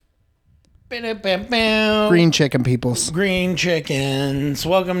Green chicken peoples. Green chickens.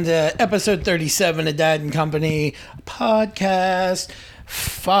 Welcome to episode 37 of Dad and Company podcast.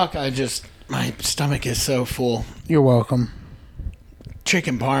 Fuck, my stomach is so full. You're welcome.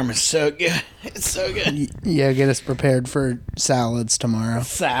 Chicken parm is so good. It's so good. Yeah, get us prepared for salads tomorrow.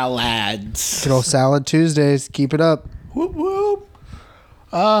 Salads. Good old Salad Tuesdays. Keep it up. Whoop whoop.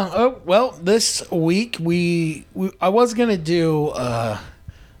 Well, this week I was gonna do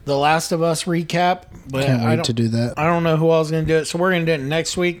the Last of Us recap, but Can't wait to do that. I don't know who else is gonna do it, so we're gonna do it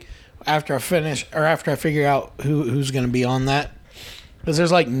next week after I figure out who's gonna be on that. Because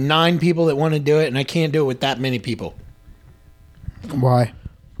there's like 9 people that want to do it, and I can't do it with that many people. Why?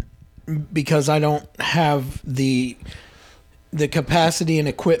 Because I don't have the capacity and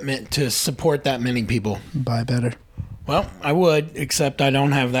equipment to support that many people. Buy better. Well, I would, except I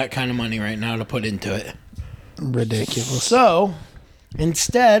don't have that kind of money right now to put into it. Ridiculous. So,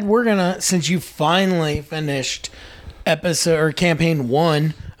 instead, we're gonna, since you finally finished campaign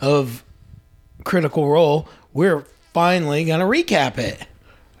 1 of Critical Role, we're finally gonna recap it.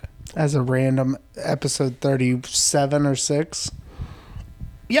 As a random episode 37 or 6?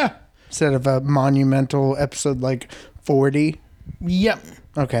 Yeah. Instead of a monumental episode like 40? Yep.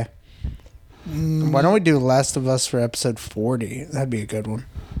 Okay. Why don't we do Last of Us for episode 40? That'd be a good one.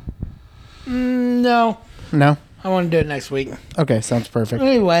 No. No? I want to do it next week. Okay, sounds perfect.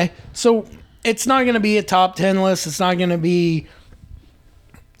 Anyway, so it's not going to be a top 10 list. It's not going to be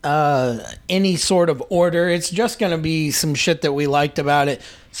any sort of order. It's just going to be some shit that we liked about it.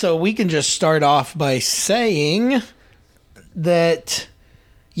 So we can just start off by saying that,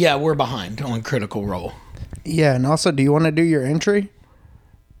 yeah, we're behind on Critical Role. Yeah, and also, do you want to do your entry?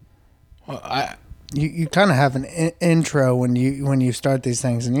 Well, You kind of have an intro when you start these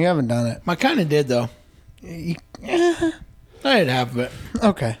things, and you haven't done it. I kind of did, though. I did half of it.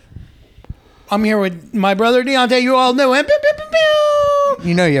 Okay. I'm here with my brother Diante. You all know him.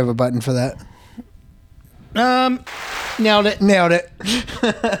 You know you have a button for that. Nailed it. Nailed it.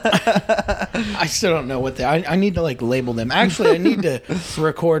 I still don't know what they. I need to like label them. Actually, I need to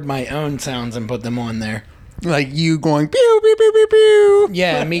record my own sounds and put them on there. Like you going pew pew pew pew pew.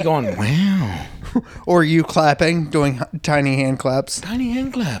 Yeah, me going wow. Or you clapping, doing tiny hand claps. Tiny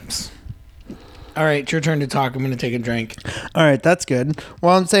hand claps. All right, it's your turn to talk. I'm going to take a drink. All right, that's good.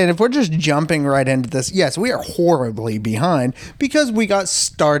 Well, I'm saying if we're just jumping right into this, yes, we are horribly behind because we got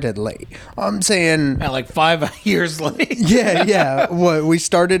started late. I'm saying... Like 5 years late. Yeah. What, we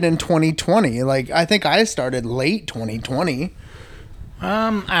started in 2020. Like, I think I started late 2020.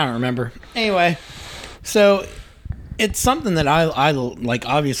 I don't remember. Anyway, so it's something that I like.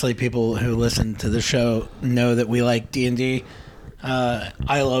 Obviously, people who listen to the show know that we like D&D.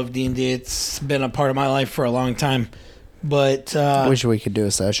 I love D&D. It's been a part of my life for a long time. But wish we could do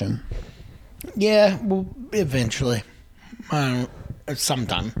a session. Yeah, well, eventually.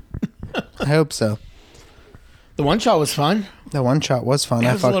 Sometime. I hope so. The one shot was fun. The one shot was fun.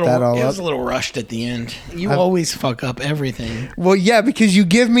 I fucked that all up. It was a little rushed at the end. You always fuck up everything. Well, yeah, because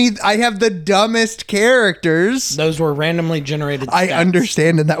I have the dumbest characters. Those were randomly generated stats. I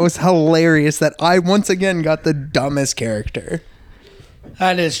understand, and that was hilarious that I once again got the dumbest character.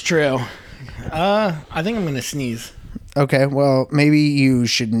 That is true. I think I'm going to sneeze. Okay, well, maybe you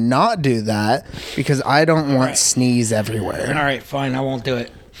should not do that because I don't want sneeze everywhere. All right, fine. I won't do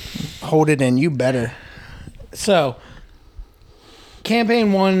it. Hold it in. You better. So,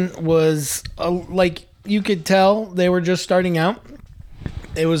 campaign 1 was, like, you could tell they were just starting out.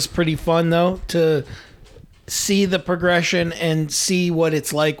 It was pretty fun, though, to see the progression and see what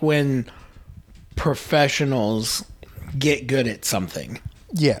it's like when professionals get good at something.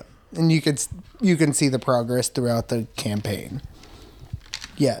 Yeah, and you can see the progress throughout the campaign.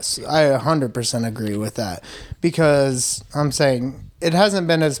 Yes, I 100% agree with that because I'm saying it hasn't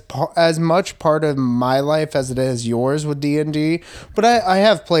been as much part of my life as it is yours with D&D, but I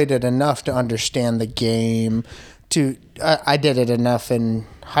have played it enough to understand the game. I did it enough in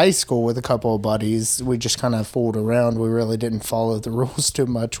high school with a couple of buddies. We just kind of fooled around. We really didn't follow the rules too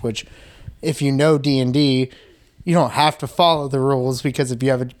much, which if you know D&D, you don't have to follow the rules because if you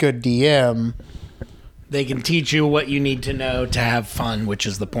have a good DM, they can teach you what you need to know to have fun, which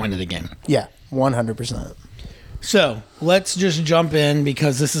is the point of the game. Yeah, 100%. So let's just jump in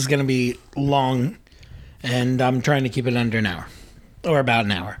because this is going to be long, and I'm trying to keep it under an hour or about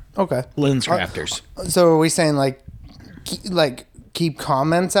an hour. Okay. Lynn's Crafters. So are we saying keep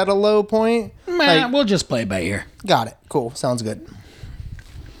comments at a low point? We'll just play it by ear. Got it. Cool. Sounds good.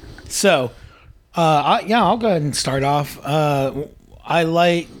 So, I'll go ahead and start off. I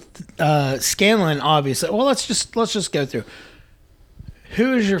like Scanlan, obviously. Well, let's just go through.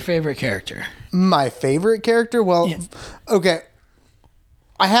 Who is your favorite character? My favorite character? Well, Yeah. Okay.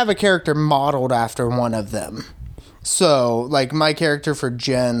 I have a character modeled after one of them. So, like, my character for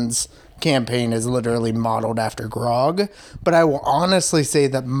Jen's campaign is literally modeled after Grog. But I will honestly say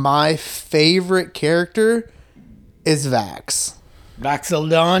that my favorite character is Vax.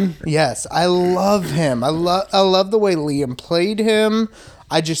 Vax'ildan? Yes, I love him. I love the way Liam played him.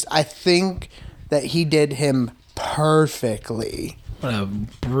 I think that he did him perfectly. What a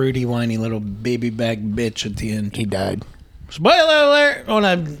broody, whiny little baby bag bitch at the end. He died. Spoiler alert on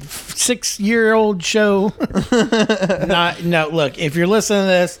a 6-year-old show. No, look, if you're listening to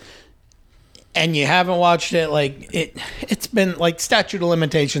this and you haven't watched it, like it's been like statute of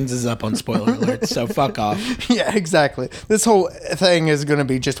limitations is up on spoiler alert, so fuck off. Yeah, exactly. This whole thing is going to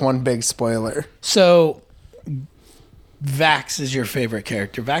be just one big spoiler. So Vax is your favorite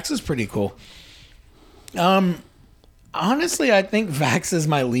character. Vax is pretty cool. Honestly, I think Vax is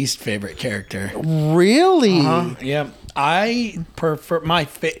my least favorite character. Really? Yeah. I prefer my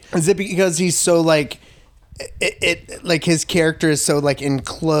Is it because he's so like like his character is so like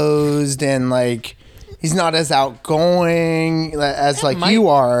enclosed and like he's not as outgoing as like you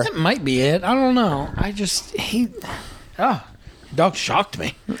are? That might be it. I don't know. Dog shocked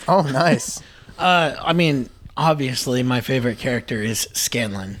me. Oh, nice. I mean, obviously my favorite character is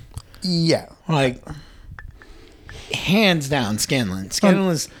Scanlan. Yeah. Like hands down Scanlan. Scanlan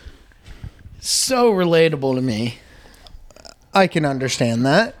is so relatable to me. I can understand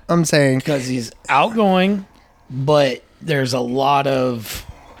that. I'm saying because he's outgoing, but there's a lot of...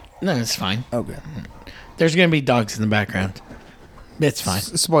 No, it's fine. Okay. There's going to be dogs in the background. It's fine.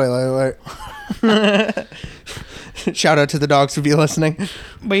 Spoiler alert. Shout out to the dogs if you're listening.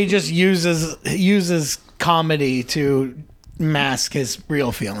 But he just uses comedy to mask his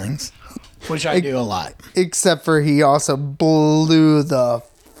real feelings, which I do a lot. Except for he also blew the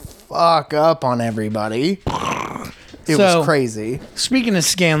fuck up on everybody. It was crazy. Speaking of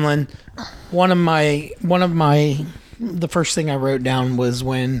Scanlan, the first thing I wrote down was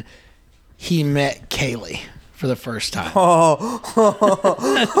when he met Kaylee for the first time.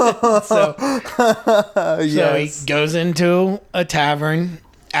 So he goes into a tavern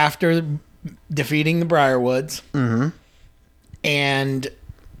after defeating the Briarwoods, and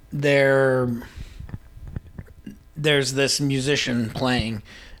there's this musician playing.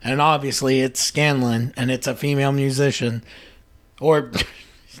 And obviously it's Scanlan, and it's a female musician. Or,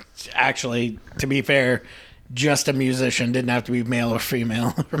 actually, to be fair, just a musician. Didn't have to be male or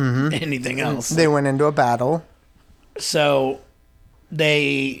female or anything else. They went into a battle. So,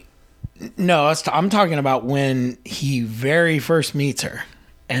 I'm talking about when he very first meets her.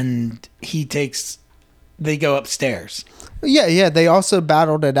 And they go upstairs. Yeah, they also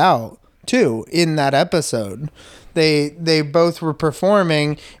battled it out, too, in that episode. They both were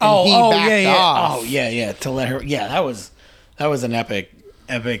performing, and he backed off. Oh yeah. To let her. Yeah, that was an epic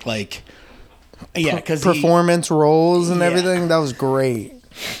like. Yeah, because performance roles and everything. That was great.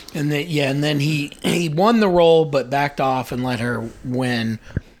 And then he won the role, but backed off and let her win.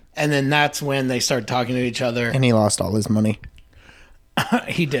 And then that's when they started talking to each other. And he lost all his money.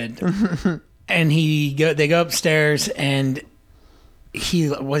 He did. And they go upstairs, and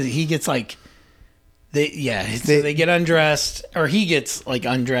he gets like. They get undressed, or he gets like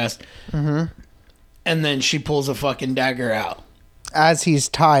undressed, and then she pulls a fucking dagger out as he's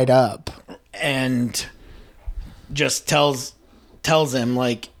tied up, and just tells him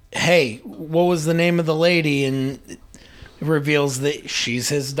like, "Hey, what was the name of the lady?" And it reveals that she's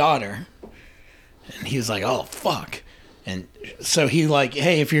his daughter, and he was like, "Oh fuck!" And so he like,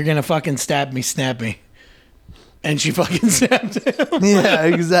 "Hey, if you're gonna fucking stab me, me," and she fucking stabbed him. Yeah,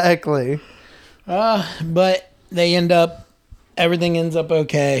 exactly. But everything ends up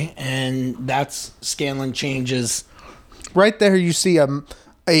okay, and that's Scanlan changes. Right there, you see a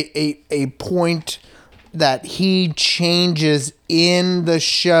point that he changes in the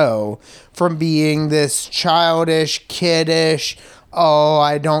show from being this childish, kiddish,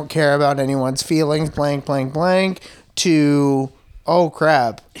 I don't care about anyone's feelings, blank, blank, blank, to, oh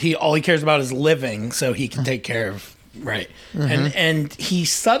crap. All he cares about is living, so he can take care of, right. And he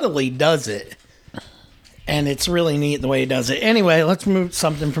subtly does it. And it's really neat the way he does it. Anyway, let's move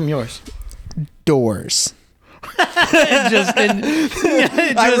something from yours. Doors. I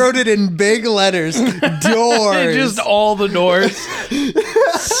wrote it in big letters. Doors. Just all the doors.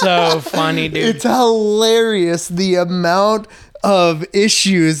 So funny, dude. It's hilarious the amount of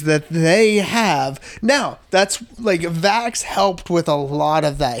issues that they have. Now, that's like Vax helped with a lot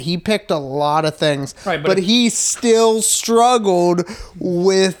of that. He picked a lot of things, right, but he still struggled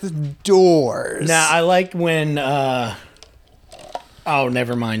with doors. Now, I like when Oh,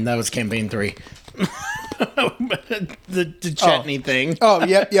 never mind. That was campaign 3. the Chetney thing. Oh,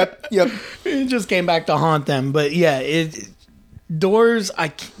 yep. It just came back to haunt them. But yeah, doors.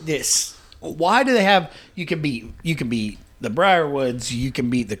 Why do they have? You can beat the Briarwoods. You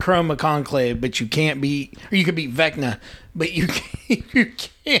can beat the Chroma Conclave, but you can't beat. Or you can beat Vecna, but you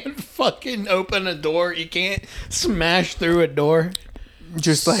can't fucking open a door. You can't smash through a door.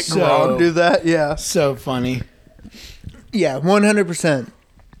 Just like Grom do that. Yeah. So funny. Yeah, 100%.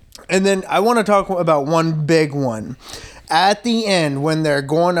 And then I want to talk about one big one. At the end, when they're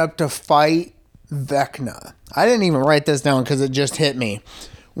going up to fight Vecna. I didn't even write this down because it just hit me.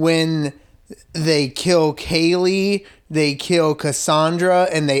 When they kill Kaylee, they kill Cassandra,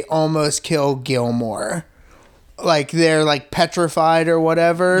 and they almost kill Gilmore. Like, they're, like, petrified or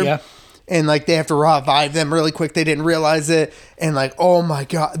whatever. Yeah. And, like, they have to revive them really quick. They didn't realize it. And, like, oh, my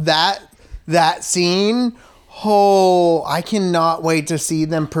God. That scene... Oh, I cannot wait to see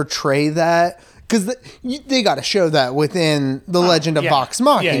them portray that, because they got to show that within the Legend of Vox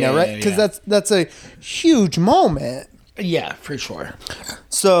Machina, right? Because that's a huge moment. Yeah, for sure.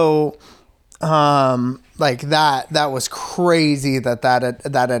 So, like that was crazy that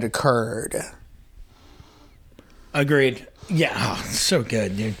had occurred. Agreed. Yeah, so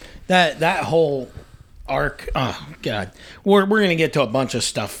good, dude. That whole arc. Oh God, we're gonna get to a bunch of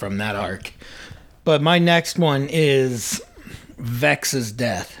stuff from that arc. But my next one is Vex's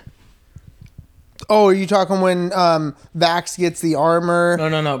death. Oh, are you talking when Vax gets the armor?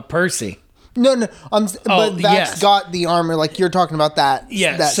 No, Percy. No. But Vax got the armor. Like, you're talking about that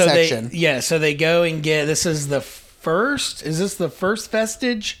section. So they go and get... This is the first... Is this the first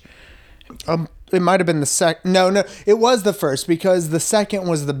vestige? It might have been the second. No, it was the first, because the second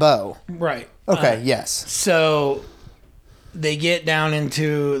was the bow. Right. Okay, yes. So they get down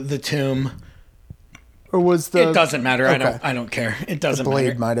into the tomb... Or was the... It doesn't matter. Okay. I don't care. It doesn't matter.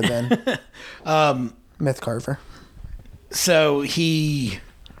 The blade might have been. Myth Carver. So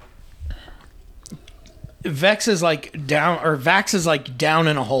Vex is like down, or Vax is like down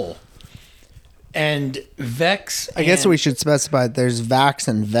in a hole. And Vex... I guess we should specify there's Vax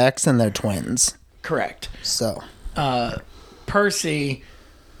and Vex, and they're twins. Correct. So. Percy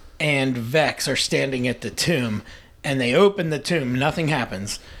and Vex are standing at the tomb, and they open the tomb. Nothing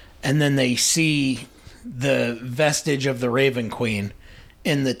happens. And then they see... the vestige of the Raven Queen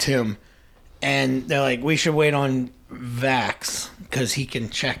in the tomb, and they're like, we should wait on Vax because he can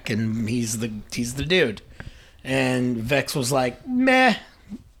check, and he's the dude. And Vex was like, meh,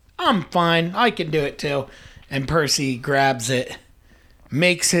 I'm fine, I can do it too. And Percy grabs it,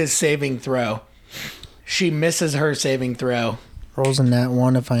 makes his saving throw. She misses her saving throw. Rolls in that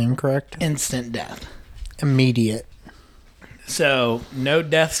one, if I am correct. Instant death. Immediate. So no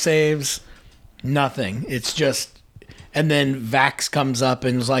death saves. Nothing. It's just... And then Vax comes up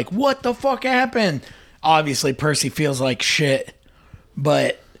and is like, what the fuck happened? Obviously, Percy feels like shit.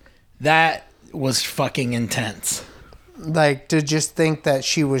 But that was fucking intense. Like, to just think that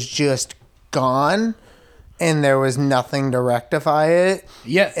she was just gone and there was nothing to rectify it.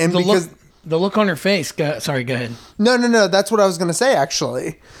 Yeah, and the look on her face... Sorry, go ahead. No. That's what I was going to say,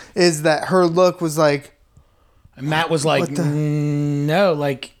 actually. Is that her look was like... Matt was like, no,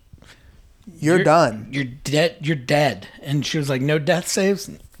 like... You're done. You're dead. You're dead. And she was like, no death saves?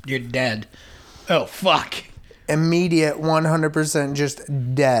 You're dead. Oh, fuck. Immediate 100% just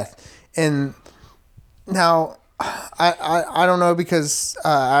death. And now, I don't know, because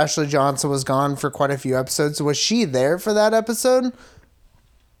Ashley Johnson was gone for quite a few episodes. Was she there for that episode?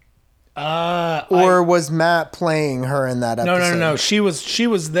 Or was Matt playing her in that episode? No. She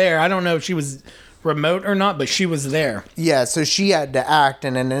was there. I don't know if she was... remote or not, but she was there. Yeah, so she had to act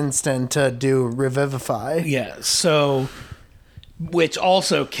in an instant to do Revivify. Yeah, so... Which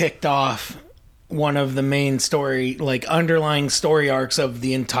also kicked off one of the main story, like, underlying story arcs of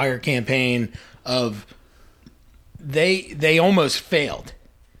the entire campaign of... They almost failed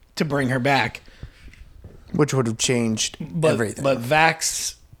to bring her back. Which would have changed everything. But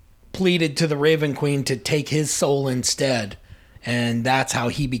Vax pleaded to the Raven Queen to take his soul instead. And that's how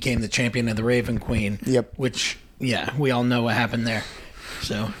he became the champion of the Raven Queen. Yep. Which, yeah, we all know what happened there.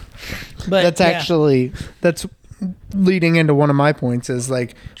 So, but that's leading into one of my points is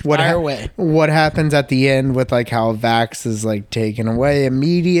like what happens at the end with like how Vax is like taken away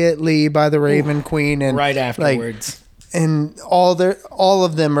immediately by the Raven Queen, and right afterwards, like, and all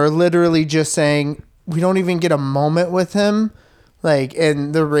of them are literally just saying we don't even get a moment with him, like,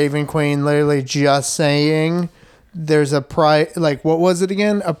 and the Raven Queen literally just saying. There's a price, like, what was it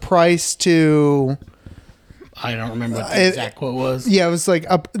again? A price to... I don't remember what the exact quote was. Yeah, it was like,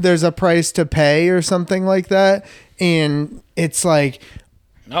 there's a price to pay or something like that. And it's like,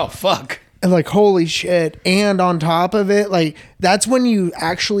 oh, fuck. like, holy shit. And on top of it, like, that's when you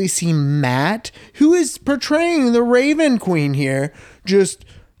actually see Matt, who is portraying the Raven Queen here, just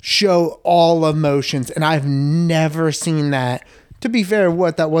show all emotions. And I've never seen that. To be fair,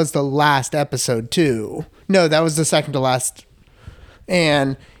 that was the last episode too. No, that was the second to last.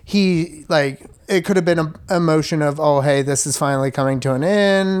 And he, like, it could have been an emotion of, oh, hey, this is finally coming to an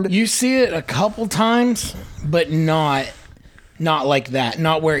end. You see it a couple times, but not like that.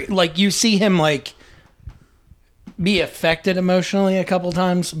 Not where, like, you see him, like, be affected emotionally a couple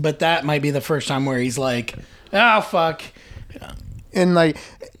times, but that might be the first time where he's like, oh, fuck. And, like,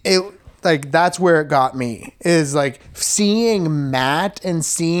 that's where it got me, is, like, seeing Matt and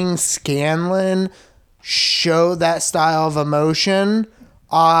seeing Scanlan show that style of emotion.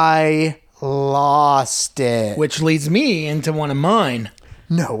 I lost it. Which leads me into one of mine.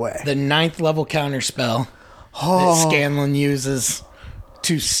 No way. The 9th level counterspell that Scanlan uses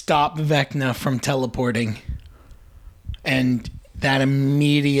to stop Vecna from teleporting. And that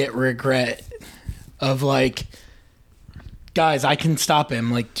immediate regret of, like, guys, I can stop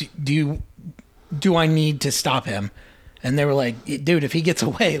him. Like, do I need to stop him? And they were like, dude, if he gets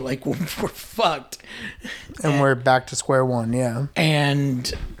away, like, we're fucked. And we're back to square one, yeah.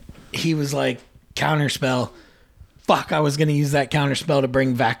 And he was like, counterspell. Fuck, I was going to use that counterspell to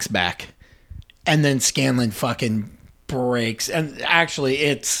bring Vax back. And then Scanlan fucking breaks. And actually,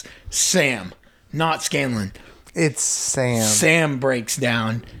 it's Sam, not Scanlan. It's Sam. Sam breaks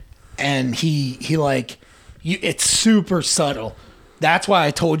down. And he like, it's super subtle. That's why I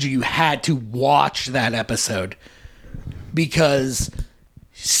told you had to watch that episode. Because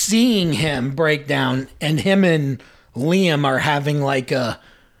seeing him break down, and him and Liam are having like and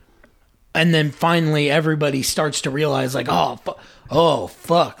then finally everybody starts to realize, like, oh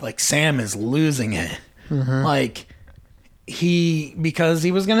fuck, like Sam is losing it. Mm-hmm. Like, because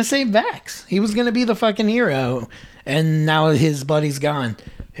he was gonna save Vax, he was gonna be the fucking hero, and now his buddy's gone.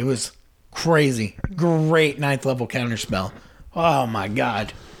 It was crazy. Great 9th level counterspell. Oh my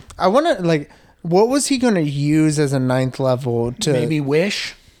god. I want to, like, what was he going to use as a 9th level to... Maybe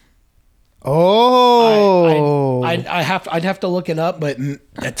Wish? Oh. I'd have to look it up, but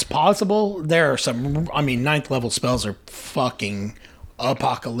it's possible. There are some... I mean, 9th level spells are fucking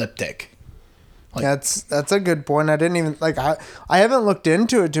apocalyptic. Like, that's a good point. I didn't even... Like, I haven't looked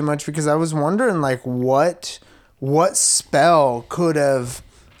into it too much because I was wondering, like, what spell could have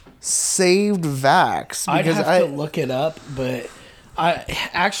saved Vax? I'd have to look it up, but...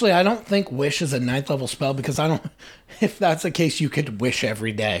 I don't think Wish is a 9th level spell, because if that's the case, you could wish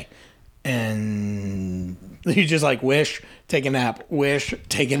every day. And you just like wish, take a nap, wish,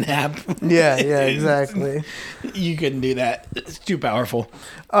 take a nap. Yeah, exactly. You couldn't do that. It's too powerful.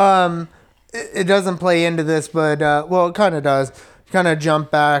 It doesn't play into this, but, well, it kind of does. Kind of jump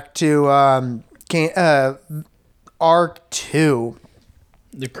back to Arc 2.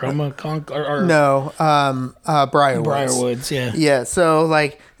 The Chroma Conch? No, Briarwoods. Briarwoods, yeah. Yeah, so,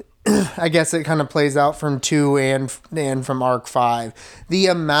 like, I guess it kind of plays out from 2 and from Arc 5. The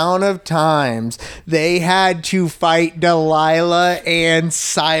amount of times they had to fight Delilah and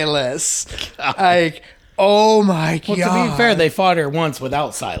Silas. God. Like, oh my God. Well, to be fair, they fought her once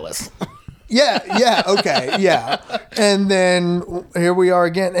without Silas. Yeah, okay, yeah. And then here we are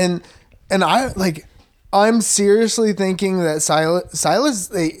again. And I, like... I'm seriously thinking that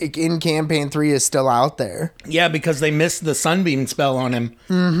Silas in Campaign 3 is still out there. Yeah, because they missed the Sunbeam spell on him.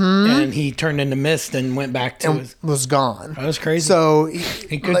 Mm-hmm. And he turned into mist and went back to was gone. That was crazy. So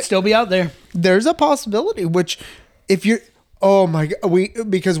he could still be out there. There's a possibility, which if you're... Oh my God.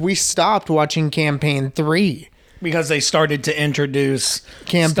 Because we stopped watching Campaign 3. Because they started to introduce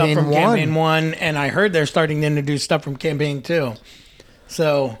Campaign stuff from 1. Campaign 1. And I heard they're starting to introduce stuff from Campaign 2.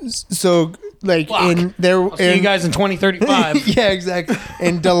 So... Like, I'll see you guys in 2035. Yeah, exactly.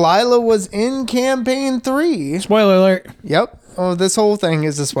 And Delilah was in Campaign 3. Spoiler alert. Yep. Oh, this whole thing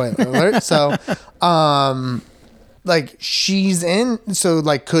is a spoiler alert. So, like, she's in. So,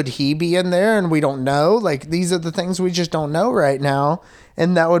 like, could he be in there and we don't know? Like, these are the things we just don't know right now.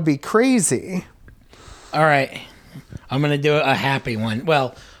 And that would be crazy. All right. I'm going to do a happy one.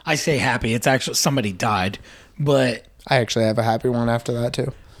 Well, I say happy. It's actually somebody died. But I actually have a happy one after that,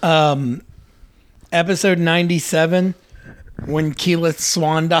 too. Episode 97, when Keyleth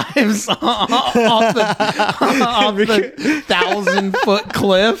swan dives off the 1,000-foot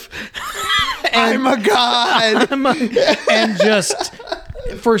cliff. And, I'm a god. And just,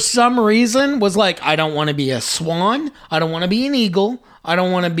 for some reason, was like, I don't want to be a swan. I don't want to be an eagle. I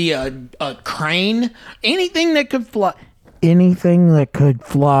don't want to be a crane. Anything that could fly. Anything that could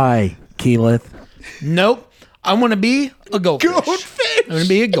fly, Keyleth. Nope. I want to be a goldfish. Goldfish. I want to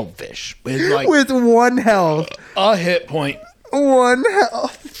be a goldfish with like With 1 health. a hit point. 1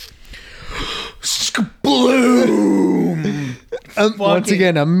 health. Bloom. Once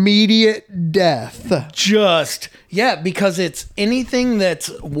again, immediate death. Because it's anything that's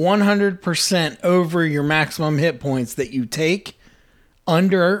 100% over your maximum hit points that you take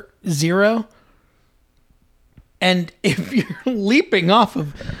under 0. And if you're leaping off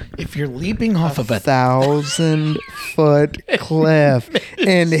of a 1,000-foot cliff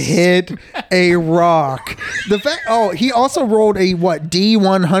and hit a rock. He also rolled a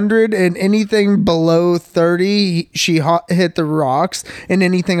D100, and anything below 30 she hit the rocks, and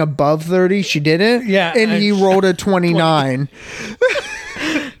anything above 30 she didn't. Yeah, and he rolled a 29.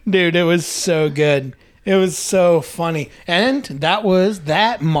 Dude, it was so good. It was so funny. And that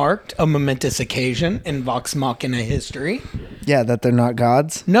marked a momentous occasion in Vox Machina history. Yeah, that they're not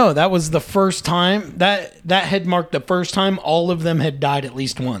gods. No, that was the first time that had marked the first time all of them had died at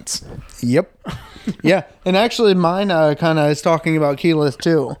least once. Yep. Yeah, and actually mine kind of is talking about Keyleth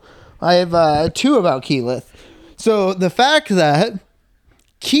too. I have 2 about Keyleth. So the fact that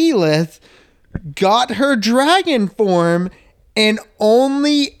Keyleth got her dragon form and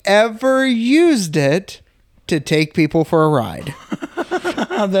only ever used it to take people for a ride.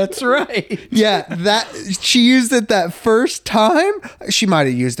 That's right. Yeah, that she used it that first time. She might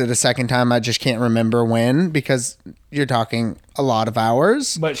have used it a second time. I just can't remember when, because you're talking a lot of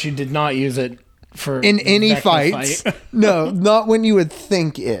hours. But she did not use it for in any fights. fight. No, not when you would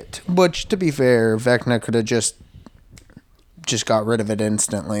think it. Which, to be fair, Vecna could have just got rid of it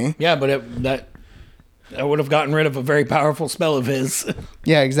instantly. Yeah, but that would have gotten rid of a very powerful spell of his.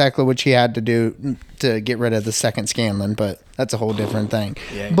 Yeah, exactly, which he had to do to get rid of the second Scanlan, but that's a whole different thing.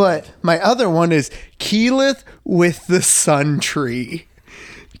 Yeah, but my other one is Keyleth with the Sun Tree.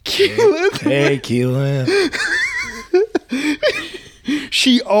 Keyleth. Hey, Keyleth.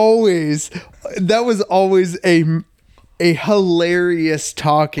 That was always a hilarious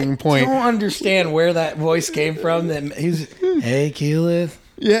talking point. I don't understand where that voice came from. Hey, Keyleth.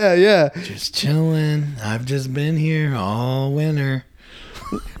 Yeah. Just chilling. I've just been here all winter.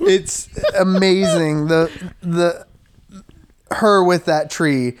 It's amazing. The her with that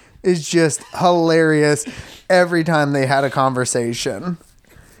tree is just hilarious every time they had a conversation.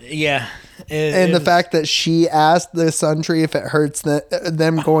 Yeah. And the fact that she asked the Sun Tree if it hurts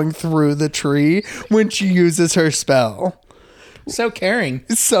them going through the tree when she uses her spell. So caring.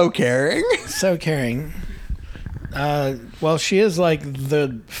 So caring. So caring. Well, she is like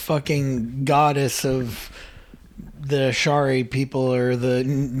the fucking goddess of the Shari people, or the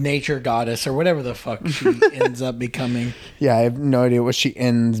nature goddess, or whatever the fuck she ends up becoming. Yeah, I have no idea what she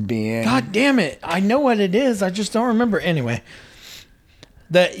ends being. God damn it. I know what it is. I just don't remember. Anyway,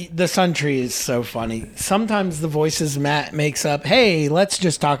 the Sun Tree is so funny. Sometimes the voices Matt makes up, hey, let's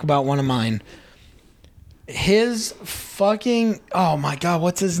just talk about one of mine. His fucking, oh my God,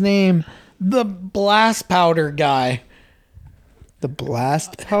 what's his name? The blast powder guy. The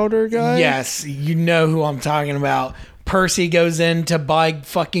blast powder guy? Yes, you know who I'm talking about. Percy goes in to buy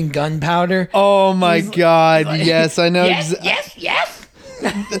fucking gunpowder. Oh my God, yes, I know. Yes.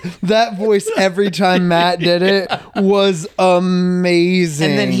 That voice every time Matt did it was amazing.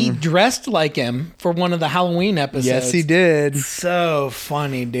 And then he dressed like him for one of the Halloween episodes. Yes, he did. So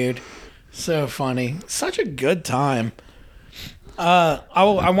funny, dude. So funny. Such a good time. I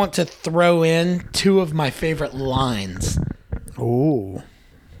want to throw in 2 of my favorite lines. Ooh.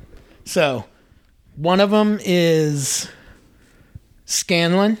 So, one of them is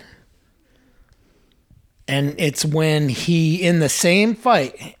Scanlan. And it's when he, in the same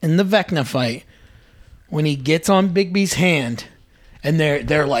fight, in the Vecna fight, when he gets on Bigby's hand, and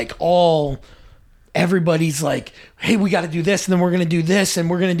they're like everybody's like, hey, we got to do this, and then we're going to do this, and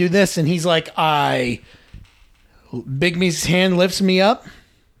we're going to do this. And he's like, Bigby's hand lifts me up.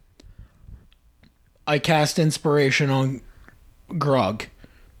 I cast inspiration on Grog,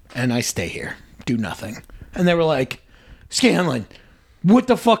 and I stay here, do nothing. And they were like, Scanlan, what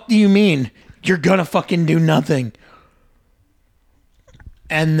the fuck do you mean? You're gonna fucking do nothing.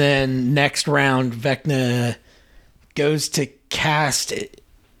 And then next round, Vecna goes to cast it.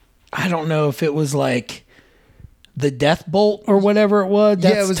 I don't know if it was like the death bolt or whatever it was.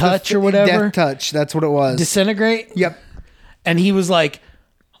 Death's it was touch or whatever. Death touch, that's what it was. Disintegrate? Yep. And he was like,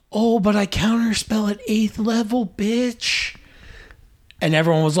 oh, but I counterspell at 8th level, bitch. And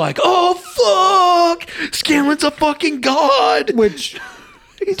everyone was like, oh, fuck! Scanlan's a fucking god! Which,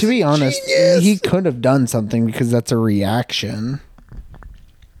 to be honest, he could have done something because that's a reaction.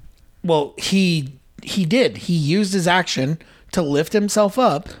 Well, he did. He used his action to lift himself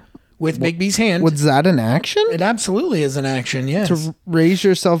up with Big B's hand. Was that an action? It absolutely is an action, yes. To raise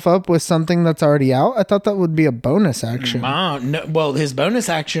yourself up with something that's already out? I thought that would be a bonus action. No, well, his bonus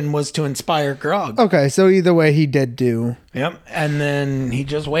action was to inspire Grog. Okay, so either way, he did do. Yep, and then he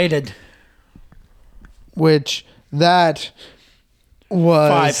just waited. Which, that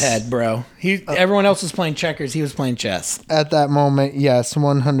was... 5-head, bro. Everyone else was playing checkers. He was playing chess. At that moment, yes,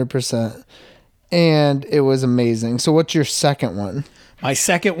 100%. And it was amazing. So what's your second one? My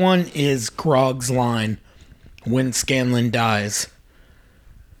second one is Grog's line when Scanlan dies.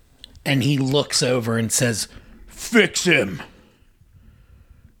 And he looks over and says, "Fix him."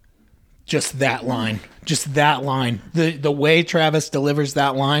 Just that line. Just that line. The way Travis delivers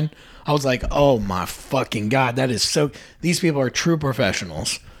that line, I was like, oh my fucking God, that is so... These people are true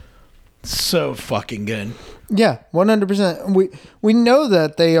professionals. So fucking good. Yeah, 100%. We know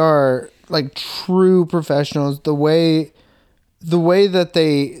that they are like true professionals. The way that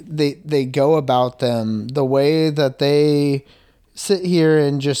they go about them, the way that they sit here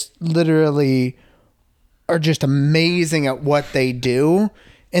and just literally are just amazing at what they do,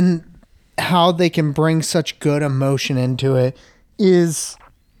 and how they can bring such good emotion into it is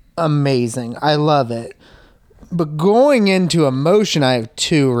amazing. I love it. But going into emotion, I have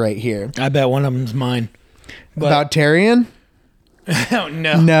two right here. I bet one of them's mine. But... About Tyrion? Oh,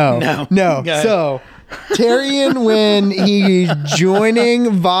 no. No. So, Tyrion, when he's joining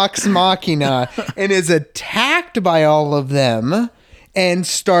Vox Machina and is attacked by all of them and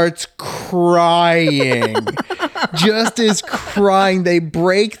starts crying. Just as crying, they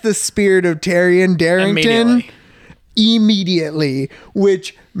break the spirit of Tyrion Darrington immediately,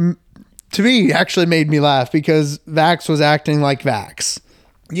 which to me actually made me laugh because Vax was acting like Vax.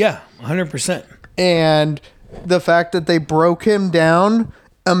 Yeah, 100%. And the fact that they broke him down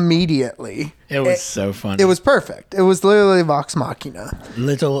immediately. It was so funny. It was perfect. It was literally Vox Machina.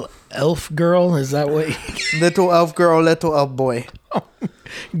 Little elf girl, is that what? Little elf girl, little elf boy.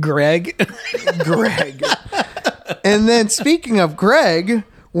 Greg. And then speaking of Greg,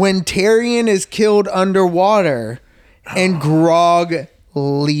 when Tyrion is killed underwater and Grog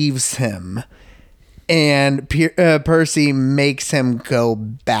leaves him and Percy makes him go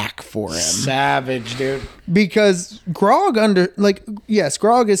back for him. Savage, dude. Because Grog yes,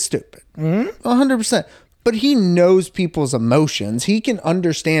 Grog is stupid. 100%. But he knows people's emotions. He can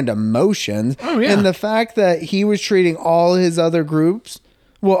understand emotions. Oh, yeah. And the fact that he was treating all his other group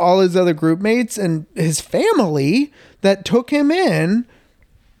mates and his family that took him in,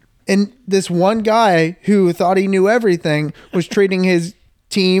 and this one guy who thought he knew everything was treating his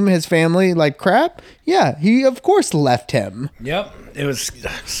team, his family like crap. Yeah, he of course left him. Yep. It was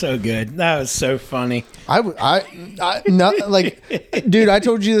so good. That was so funny. I not like, dude, I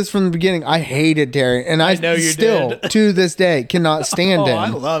told you this from the beginning. I hated Darren, and I know you still did. to this day cannot stand him. I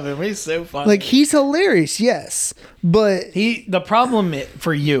love him. He's so funny. Like, he's hilarious, yes, but the problem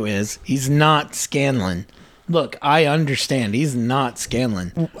for you is he's not Scanlan. Look, I understand he's not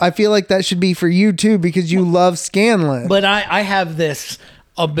Scanlan. I feel like that should be for you too because you love Scanlan. But I have this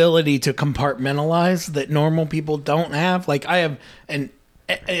ability to compartmentalize that normal people don't have. Like, I have, and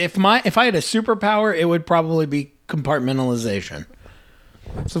if I had a superpower, it would probably be compartmentalization.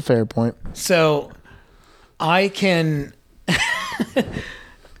 That's a fair point. So I can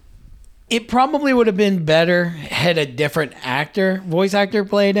it probably would have been better had a different voice actor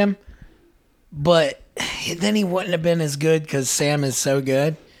played him, but then he wouldn't have been as good because Sam is so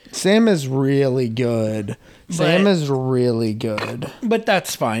good. Sam is really good. Sam is really good. But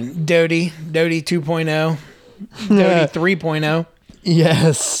that's fine. Dodie 2.0. Dodie 3.0.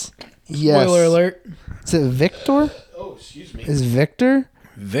 Yes. Spoiler alert. Is it Victor? Oh, excuse me. Is Victor?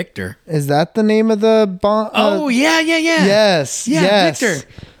 Is that the name of the bond? Yeah. Yes. Yeah, yes. Victor.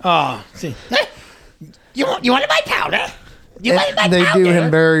 Oh, see. You want to buy powder? They do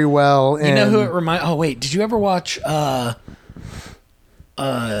him very well. You know who it reminds? Oh, wait. Did you ever watch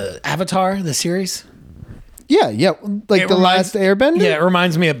Avatar, the series? Yeah. Like the last Airbender? Yeah, it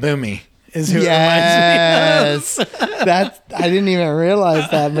reminds me of Boomy. Is who yes. it reminds me of. That I didn't even realize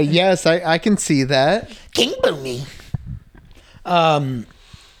that, but yes, I can see that. King Boomy.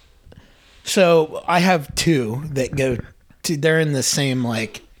 So I have two that go to. They're in the same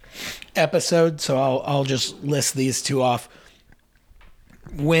like episode, so I'll just list these two off.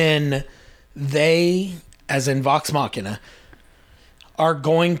 When they, as in Vox Machina, are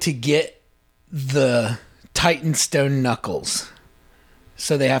going to get the Titan Stone Knuckles.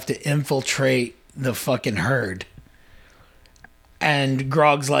 So they have to infiltrate the fucking herd. And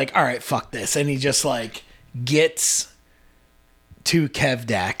Grog's like, all right, fuck this. And he just like gets to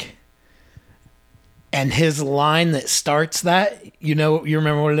Kevdak And his line that starts that, you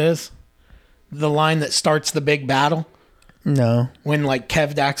remember what it is? The line that starts the big battle? No. When like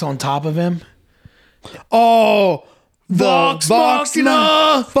Kevdak's on top of him. Oh, Vox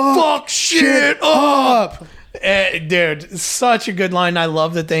Machina! Fuck shit up! Dude, such a good line. I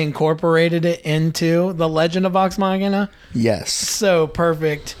love that they incorporated it into the Legend of Vox Machina. Yes. So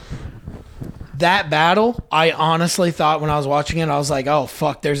perfect. That battle, I honestly thought when I was watching it, I was like, oh,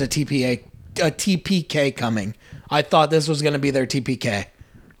 fuck, there's a TPK coming. I thought this was going to be their TPK.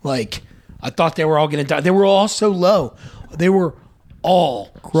 Like, I thought they were all going to die. They were all so low. They were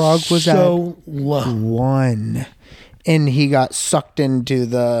all Grog was so at low. 1. And he got sucked into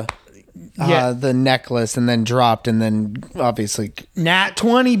the necklace and then dropped, and then obviously Nat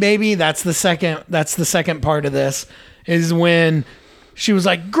 20, baby. That's the second part of this, is when she was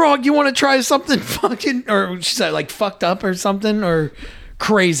like, Grog, you want to try something fucking, or she said like fucked up or something, or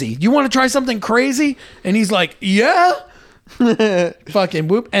crazy. You want to try something crazy? And he's like, yeah. Fucking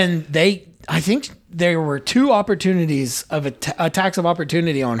whoop. And I think there were 2 opportunities of attacks of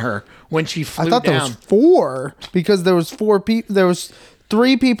opportunity on her when she flew down. I thought there was 4, because there was 4 people. There was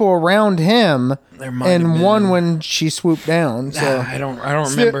 3 people around him, and 1 when she swooped down. So I don't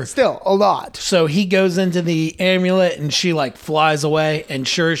remember. Still a lot. So he goes into the amulet, and she like flies away, and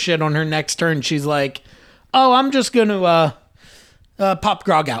sure as shit on her next turn, she's like, "Oh, I'm just gonna pop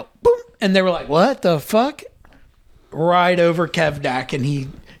Grog out." Boom. And they were like, "What the fuck?" Right over Kevdak, and he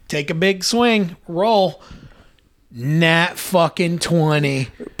take a big swing, roll. Nat fucking 20.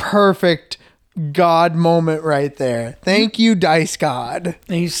 Perfect God moment right there. Thank you, Dice God.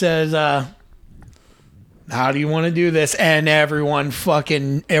 And he says, how do you want to do this? And everyone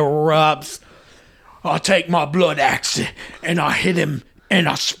fucking erupts. I'll take my blood axe and I hit him and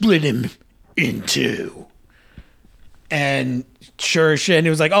I split him in 2. And sure as shit, he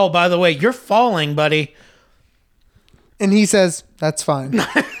was like, oh, by the way, you're falling, buddy. And he says, that's fine.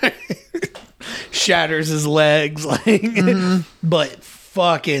 Shatters his legs, like, but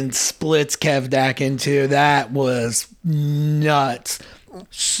fucking splits Kevdak in 2. That was nuts.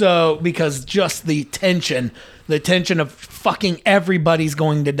 So, because just the tension of fucking everybody's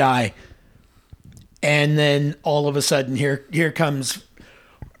going to die. And then all of a sudden, here comes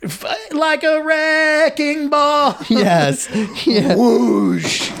like a wrecking ball. Yes. Yeah.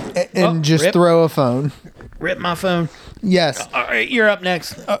 Whoosh. And just throw a phone. Rip my phone. Yes. All right, you're up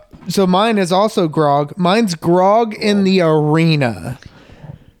next. So mine is also Grog. Mine's Grog in the arena.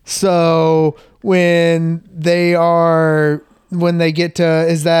 So when they get to,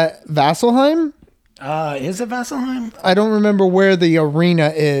 is that Vasselheim? Is it Vasselheim? I don't remember where the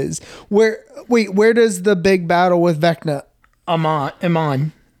arena is. Where does the big battle with Vecna?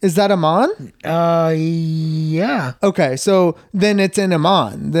 Amon. Is that Amon? Yeah. Okay, so then it's in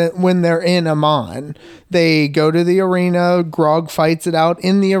Amon. When they're in Amon, they go to the arena. Grog fights it out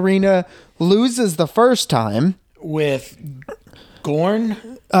in the arena, loses the first time. With Gorn?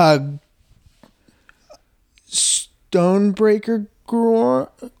 Stonebreaker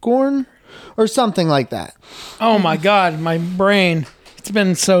Gorn? Or something like that. Oh my God, my brain. It's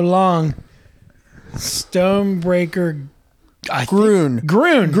been so long. Stonebreaker Groon.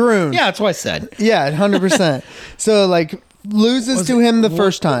 Yeah, that's what I said. Yeah, 100%. So, like, loses to him the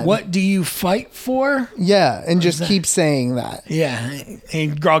first time. What do you fight for? Yeah, and just keep saying that. Yeah,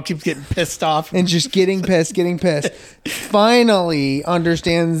 and Grog keeps getting pissed off. And just getting pissed. Finally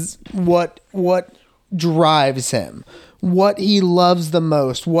understands what drives him, what he loves the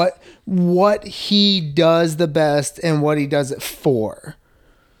most, what he does the best, and what he does it for.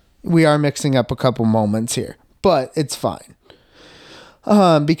 We are mixing up a couple moments here, but it's fine.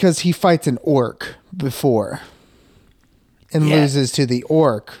 Because he fights an orc before and loses to the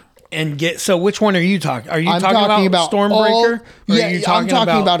orc. And so which one are you talking? Are you talking about Stormbreaker? I'm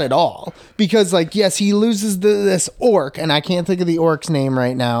talking about it all. Because, like, yes, he loses this orc, and I can't think of the orc's name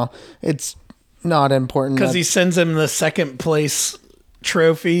right now. It's not important. Because he sends him the second place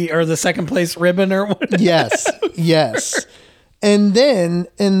trophy or the second place ribbon or whatever. Yes. And then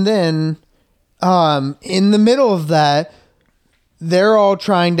in the middle of that, they're all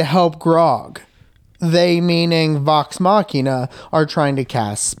trying to help Grog. They, meaning Vox Machina, are trying to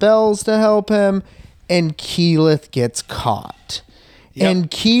cast spells to help him, and Keyleth gets caught. Yep.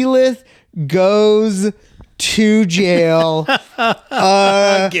 And Keyleth goes to jail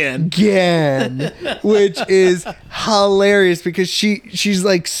again, which is hilarious because she's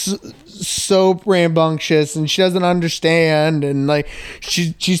like so rambunctious and she doesn't understand, and like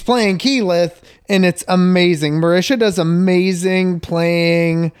she's playing Keyleth, and it's amazing. Marisha does amazing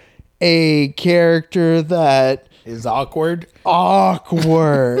playing a character that is awkward.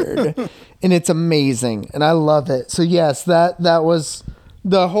 Awkward. And it's amazing. And I love it. So yes, that was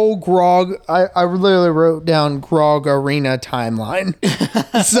the whole Grog. I literally wrote down Grog Arena timeline.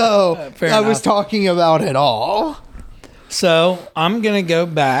 So I was talking about it all. So I'm going to go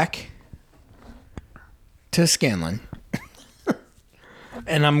back to Scanlan.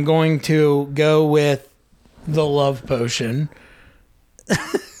 And I'm going to go with the love potion.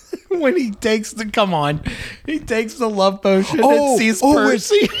 When he takes the love potion and sees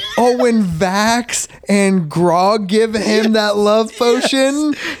Percy. When Vax and Grog give him that love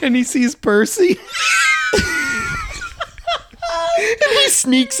potion. Yes. And he sees Percy. And he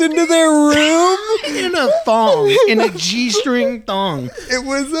sneaks into their room. In a thong. In a G-string thong. It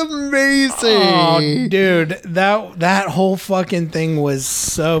was amazing. Oh, dude. That whole fucking thing was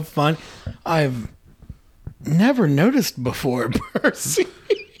so fun. I've never noticed before, Percy.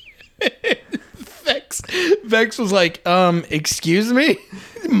 Vex was like, excuse me?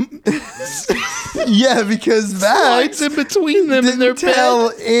 Yeah, because Vax in between them in their tell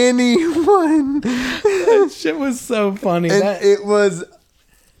bed. anyone. That shit was so funny. It was,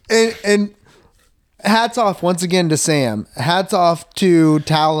 and hats off once again to Sam. Hats off to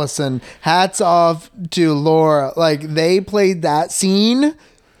Taliesin. Hats off to Laura. Like, they played that scene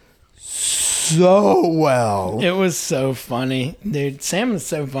so well. It was so funny. Dude, Sam is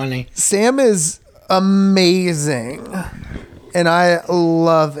so funny. Sam is amazing. And I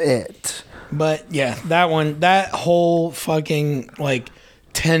love it. But yeah, that whole fucking like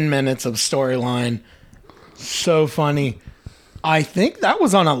 10 minutes of storyline, so funny. I think that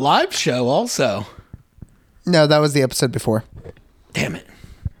was on a live show also. No, that was the episode before. Damn it.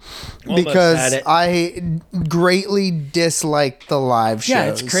 Because I greatly dislike the live shows. Yeah,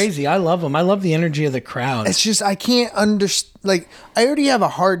 it's crazy. I love them. I love the energy of the crowd. It's just, I can't understand. Like, I already have a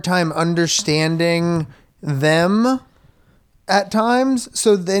hard time understanding them at times.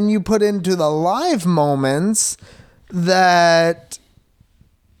 So then you put into the live moments that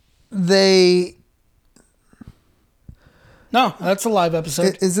they... No, that's a live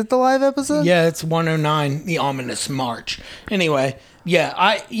episode. Is it the live episode? Yeah, it's 109, the ominous march. Anyway,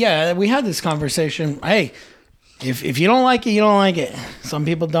 yeah, we had this conversation. Hey, if you don't like it, you don't like it. Some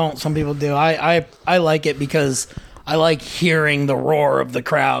people don't, some people do. I like it because I like hearing the roar of the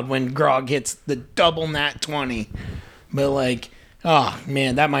crowd when Grog hits the double nat 20. But like, oh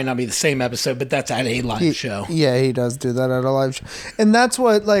man, that might not be the same episode, but that's at a live show. Yeah, he does do that at a live show. And that's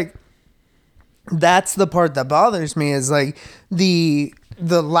what, like, that's the part that bothers me is like the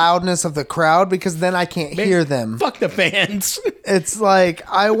loudness of the crowd, because then I can't hear them. Fuck the fans. It's like,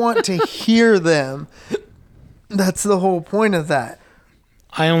 I want to hear them. That's the whole point of that.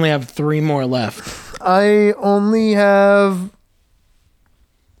 I only have 3 more left. I only have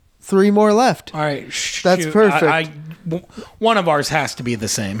 3 more left. All right. That's perfect. One of ours has to be the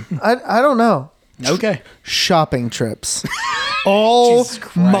same. I don't know. Okay. Shopping trips. Oh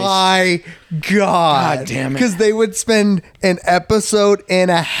my God damn it. Because they would spend an episode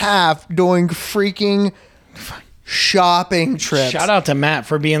and a half doing freaking shopping trips. Shout out to Matt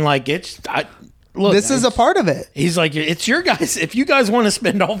for being like, look, this is a part of it. He's like, it's your guys. If you guys want to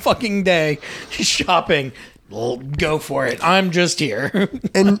spend all fucking day shopping, well, go for it. I'm just here.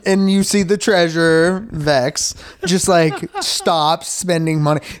 and you see the treasurer, Vex, just like stop spending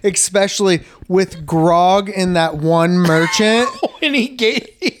money, especially with Grog and that one merchant. When he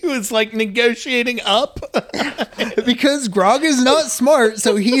was like negotiating up. Because Grog is not smart,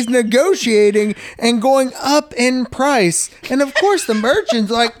 so he's negotiating and going up in price. And of course the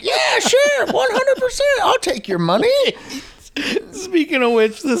merchant's like, yeah, sure, 100%, I'll take your money. Speaking of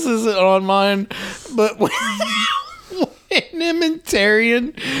which, this isn't on mine, but when him and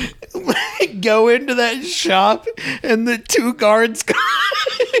Tyrion go into that shop and the 2 guards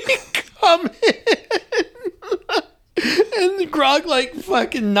come in and Grog like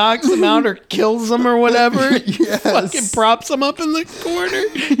fucking knocks them out or kills them or whatever, yes. Fucking props them up in the corner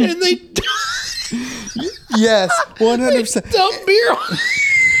and they yes, 100%. dump beer on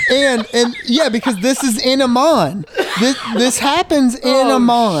And yeah, because this is in Amon. This happens in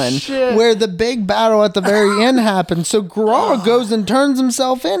Amon, shit. where the big battle at the very end happens. So Grog goes and turns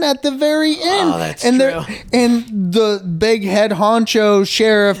himself in at the very end. Oh, that's and true. And the big head honcho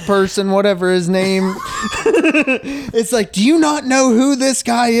sheriff person, whatever his name, it's like, do you not know who this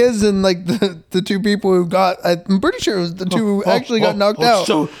guy is? And like the 2 people who got, I'm pretty sure it was the 2 who actually got knocked out.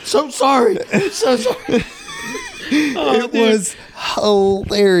 So sorry. So sorry. It was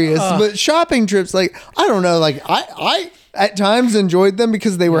hilarious. But shopping trips, like, I don't know, like I at times enjoyed them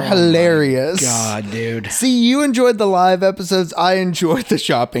because they were hilarious. God, dude. See, you enjoyed the live episodes. I enjoyed the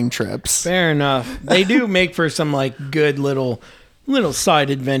shopping trips. Fair enough. They do make for some like good little side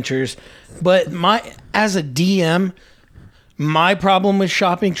adventures. But as a DM, my problem with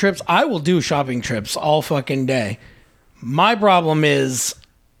shopping trips, I will do shopping trips all fucking day. My problem is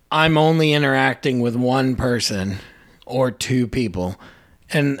I'm only interacting with one person or two people,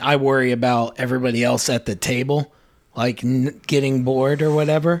 and I worry about everybody else at the table, like getting bored or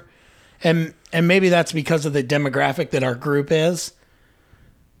whatever. And maybe that's because of the demographic that our group is.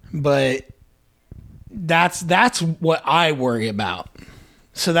 But that's what I worry about.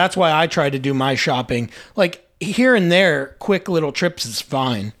 So that's why I try to do my shopping. Like here and there, quick little trips is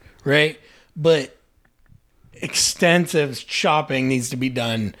fine, right? But extensive shopping needs to be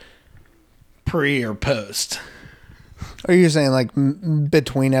done pre or post. Are you saying like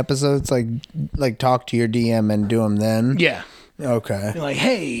between episodes, like talk to your DM and do them then? Yeah. Okay. You're like,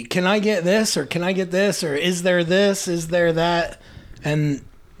 hey, can I get this, or can I get this, or is there this, is there that? And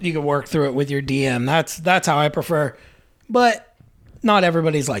you can work through it with your DM. That's how I prefer. But not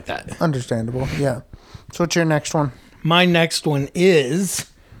everybody's like that. Understandable. Yeah. So what's your next one? My next one is...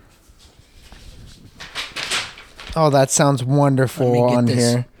 Oh, that sounds wonderful on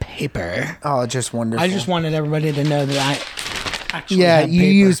here. Paper. Oh, just wonderful. I just wanted everybody to know that I actually Yeah, had you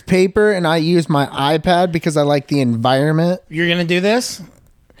paper. use paper and I use my iPad because I like the environment. You're going to do this?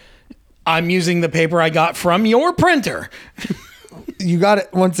 I'm using the paper I got from your printer. You got it.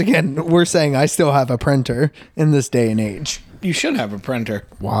 Once again, we're saying I still have a printer in this day and age. You should have a printer.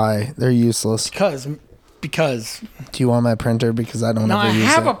 Why? They're useless. Because Do you want my printer? Because I don't no, ever I use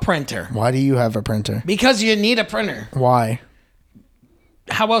have it. a printer. Why do you have a printer? Because you need a printer. Why?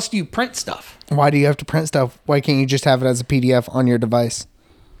 How else do you print stuff? Why do you have to print stuff? Why can't you just have it as a PDF on your device?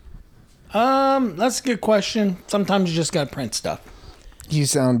 That's a good question. Sometimes you just gotta print stuff. You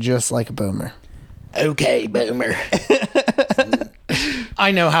sound just like a boomer. Okay, boomer.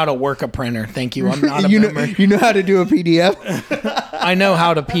 I know how to work a printer. Thank you. I'm not a boomer. You know how to do a PDF? I know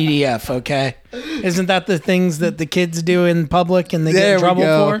how to PDF, okay? Isn't that the things that the kids do in public and they get in trouble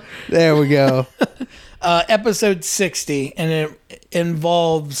for? There we go. Episode 60, and it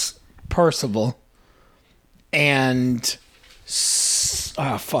involves Percival and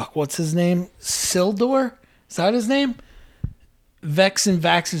what's his name? Sildor? Is that his name? Vex and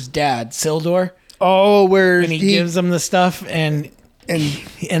Vax's dad, Sildor. Oh, where And he gives them the stuff, and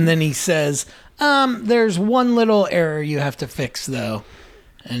then he says, there's one little error you have to fix, though.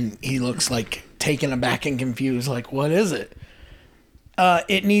 And he looks like taken aback and confused, like, what is it?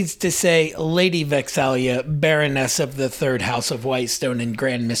 It needs to say, Lady Vexalia, Baroness of the Third House of Whitestone and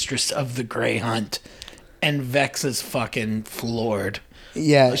Grand Mistress of the Grey Hunt. And Vex is fucking floored.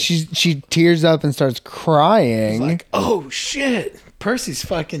 Yeah, like, she tears up and starts crying. Like, oh, shit. Percy's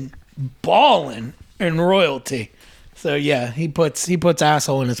fucking bawling in royalty. So yeah, he puts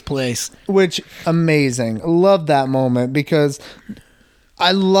asshole in his place. Which amazing. Love that moment because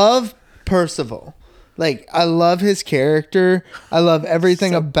I love Percival. Like I love his character. I love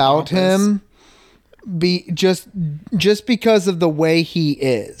everything about him. Just because of the way he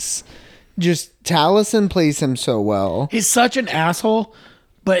is. Just Taliesin plays him so well. He's such an asshole,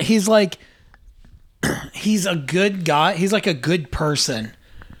 but he's like he's a good guy. He's like a good person.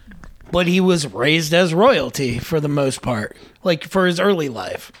 But he was raised as royalty for the most part, like for his early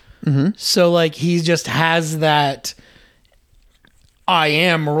life. Mm-hmm. So like he just has that I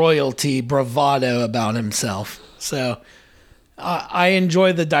am royalty bravado about himself. So I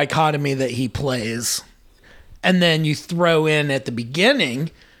enjoy the dichotomy that he plays. And then you throw in at the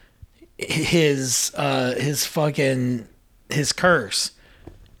beginning his curse.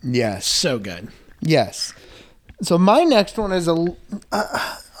 Yes. So good. Yes. So my next one is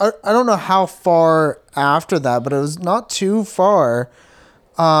I don't know how far after that, but it was not too far.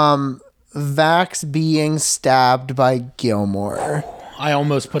 Vax being stabbed by Gilmore. I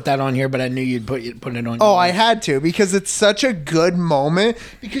almost put that on here, but I knew you'd put it on. Oh, I had to because it's such a good moment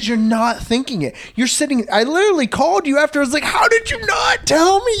because you're not thinking it. You're sitting. I literally called you after. I was like, "How did you not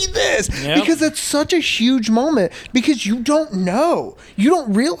tell me this?" Yep. Because it's such a huge moment because you don't know. You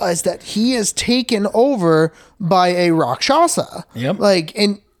don't realize that he is taken over by a Rakshasa. Yep. Like,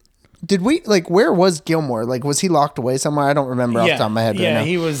 and did we like? Where was Gilmore? Like, was he locked away somewhere? I don't remember off the top of my head right now. Yeah,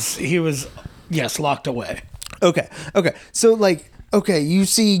 he was. Yes, locked away. Okay. So like. Okay, you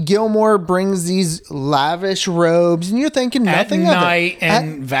see Gilmore brings these lavish robes, and you're thinking nothing of it. At night,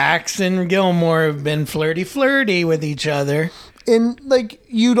 and Vax and Gilmore have been flirty with each other. And, like,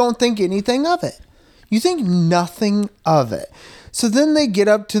 you don't think anything of it. You think nothing of it. So then they get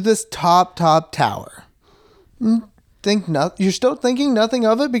up to this top tower. you're still thinking nothing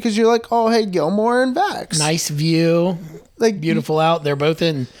of it because you're like, oh, hey, Gilmore and Vex. Nice view. Like, beautiful out. They're both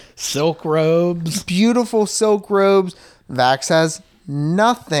in silk robes. Beautiful silk robes. Vax has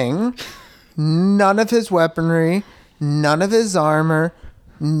nothing. None of his weaponry. None of his armor.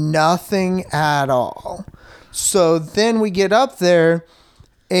 Nothing at all. So then we get up there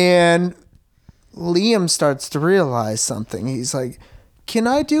and Liam starts to realize something. He's like, can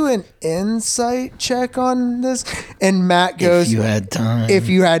I do an insight check on this? And Matt goes, if you had time. If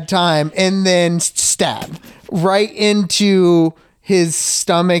you had time. And then stab right into his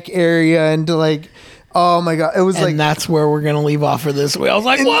stomach area and like, oh my God. It was and that's where we're going to leave off for this week. I was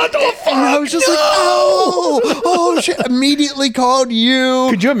like, what the fuck? And I was just like, oh shit. Immediately called you.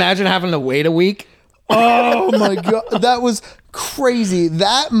 Could you imagine having to wait a week? Oh my God. That was crazy.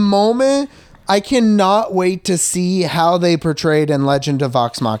 That moment, I cannot wait to see how they portrayed in Legend of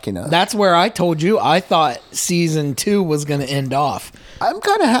Vox Machina. That's where I told you I thought season 2 was going to end off. I'm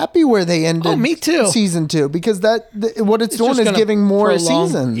kind of happy where they ended. Oh, me too. Season 2 because what it's doing is giving more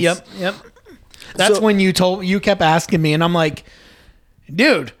seasons. Yep. That's when you kept asking me, and I'm like,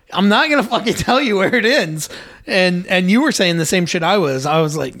 dude, I'm not gonna fucking tell you where it ends. And you were saying the same shit I was. I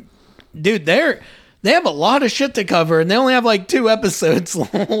was like, dude, they have a lot of shit to cover, and they only have like 2 episodes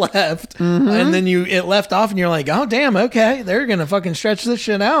left. Mm-hmm. And then it left off, and you're like, oh damn, okay, they're gonna fucking stretch this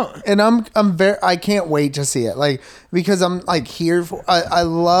shit out. And I can't wait to see it, like, because I'm like here for.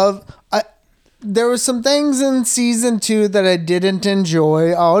 There were some things in season 2 that I didn't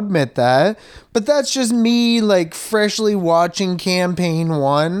enjoy. I'll admit that, but that's just me, like, freshly watching campaign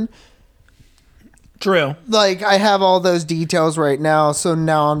 1. True. Like, I have all those details right now, so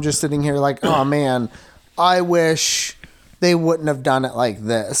now I'm just sitting here like, oh man, I wish they wouldn't have done it like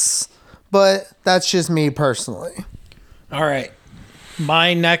this. But that's just me personally. All right.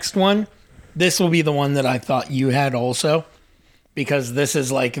 My next one, this will be the one that I thought you had also, because this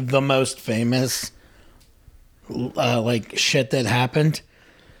is like the most famous like shit that happened.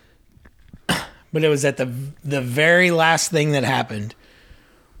 But it was at the very last thing that happened.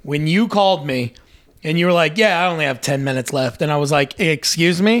 When you called me, and you were like, yeah, I only have 10 minutes left. And I was like,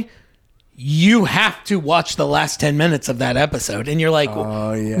 excuse me? You have to watch the last 10 minutes of that episode. And you're like,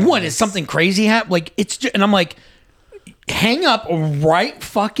 oh, yes. What, is something crazy happening? Like, it's just, and I'm like, hang up right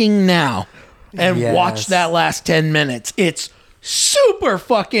fucking now and watch that last 10 minutes. It's super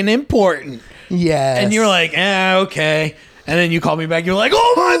fucking important. Yes. And you're like, okay. And then you call me back. You're like,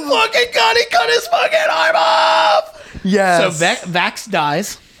 oh my fucking God, he cut his fucking arm off. Yes. So Vax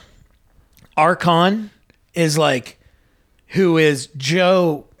dies. Archon is like, who is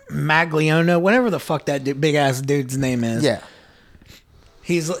Joe Magliano, whatever the fuck that big ass dude's name is. Yeah.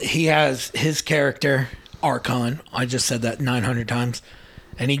 He has his character, Archon. I just said that 900 times.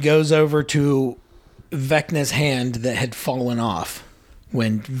 And he goes over to Vecna's hand that had fallen off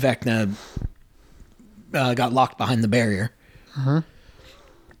when Vecna got locked behind the barrier. Mm-hmm.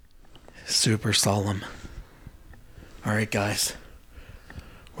 Super solemn. All right, guys.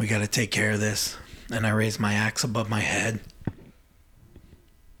 We got to take care of this. And I raise my axe above my head.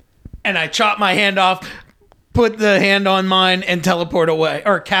 And I chop my hand off, put the hand on mine, and teleport away.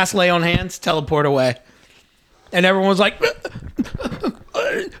 Or cast lay on hands, teleport away. And everyone was like...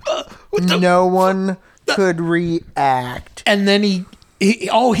 no one could react. And then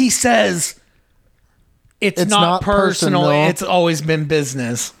he says... It's not personal. It's always been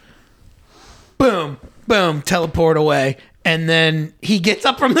business. Boom. Boom. Teleport away. And then he gets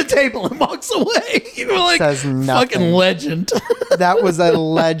up from the table and walks away. You were like, says nothing. Fucking legend. That was a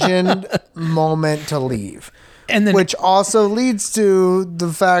legend moment to leave. And then, which also leads to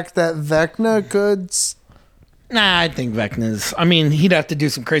the fact that Vecna could... Nah, I think Vecna's... I mean, he'd have to do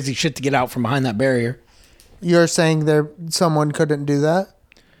some crazy shit to get out from behind that barrier. You're saying someone couldn't do that?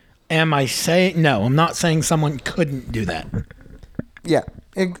 Am I saying... No, I'm not saying someone couldn't do that. Yeah,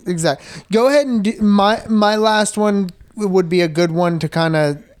 exactly. Go ahead and do... My last one would be a good one to kind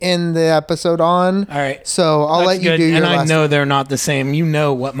of end the episode on. All right. So I'll let you do your last one. And I know they're not the same. You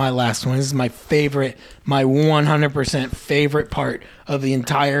know what my last one is. This is my favorite, my 100% favorite part of the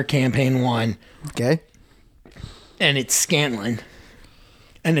entire campaign 1. Okay. And it's Scanlan.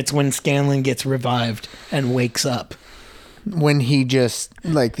 And it's when Scanlan gets revived and wakes up. When he just,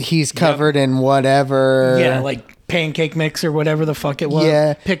 like, he's covered in whatever. Yeah, like pancake mix or whatever the fuck it was.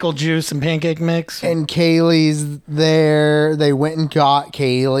 Yeah. Pickle juice and pancake mix. And Kaylee's there. They went and got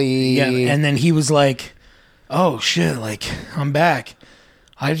Kaylee. Yeah, and then he was like, oh shit, like, I'm back.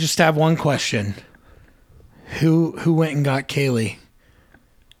 I just have one question. Who went and got Kaylee?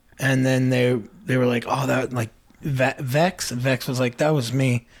 And then they were like, oh, that, like, Vex? Vex was like, that was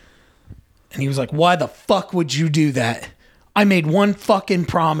me. And he was like, why the fuck would you do that? I made one fucking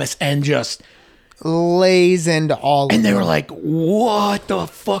promise, and just lays into all of and they them. were like, what the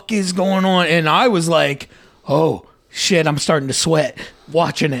fuck is going on? And I was like, oh shit, I'm starting to sweat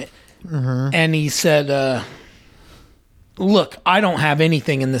watching it. And he said, look, I don't have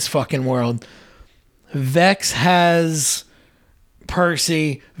anything in this fucking world. Vex has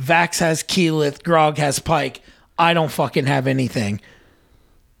Percy, Vax has Keyleth, Grog has Pike. I don't fucking have anything.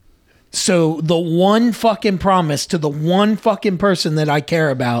 So the one fucking promise to the one fucking person that I care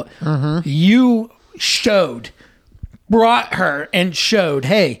about, you brought her and showed,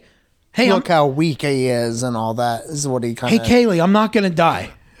 hey, look how weak he is and all that is what he kind hey, of... Kaylee, I'm not going to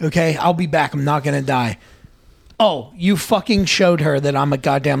die. Okay? I'll be back. I'm not going to die. Oh, you fucking showed her that I'm a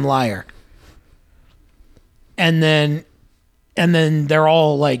goddamn liar. And then they're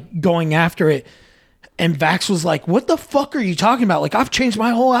all like going after it. And Vax was like, what the fuck are you talking about? Like, I've changed my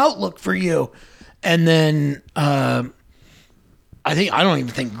whole outlook for you. And then I don't even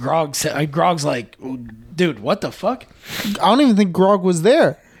think Grog said, Grog's like, dude, what the fuck? I don't even think Grog was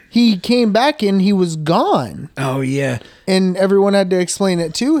there. He came back and he was gone. Oh, yeah. And everyone had to explain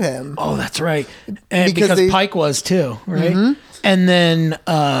it to him. Oh, that's right. And because Pike was too, right? And then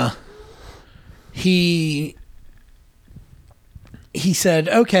he said,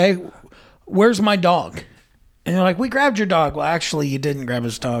 okay, where's my dog? And they're like, we grabbed your dog. Well, actually, you didn't grab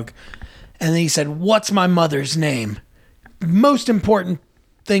his dog. And then he said, what's my mother's name? Most important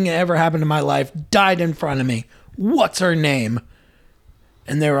thing that ever happened in my life. Died in front of me. What's her name?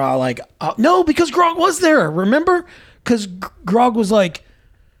 And they were all like, oh, no, because Grog was there. Remember? Because Grog was like,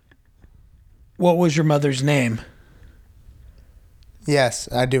 what was your mother's name? Yes,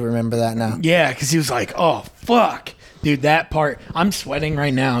 I do remember that now. Yeah, because he was like, oh, fuck. Dude, that part, I'm sweating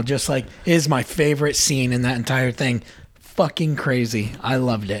right now. Just like, it is my favorite scene in that entire thing. Fucking crazy. I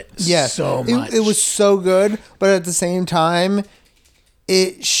loved it so much. It was so good, but at the same time,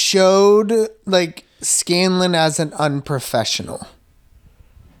 it showed like Scanlan as an unprofessional.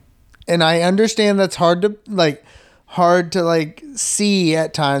 And I understand that's hard to see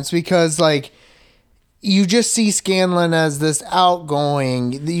at times because like you just see Scanlan as this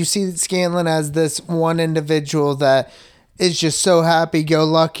outgoing. You see Scanlan as this one individual that is just so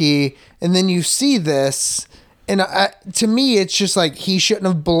happy-go-lucky. And then you see this, and to me, it's just like he shouldn't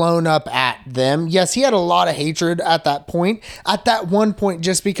have blown up at them. Yes, he had a lot of hatred at that point. At that one point,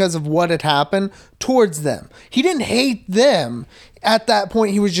 just because of what had happened towards them. He didn't hate them. At that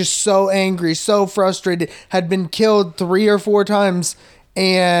point, he was just so angry, so frustrated, had been killed 3 or 4 times.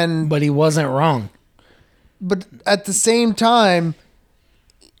 But he wasn't wrong. But at the same time,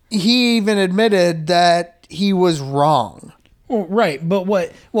 he even admitted that he was wrong. Well, right.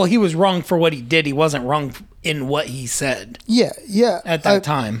 But he was wrong for what he did. He wasn't wrong in what he said. Yeah. At that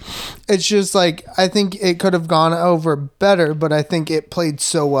time. It's just like, I think it could have gone over better, but I think it played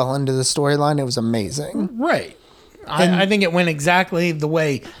so well into the storyline. It was amazing. Right. I think it went exactly the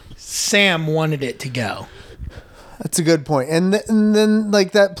way Sam wanted it to go. That's a good point. And then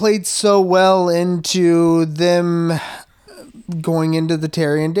like that played so well into them going into the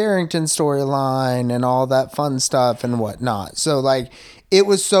Tyrion Darrington storyline and all that fun stuff and whatnot. So like it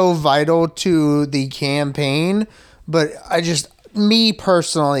was so vital to the campaign, but me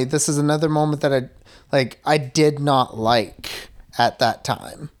personally, this is another moment that I did not like at that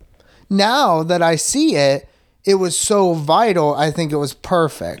time. Now that I see it, it was so vital. I think it was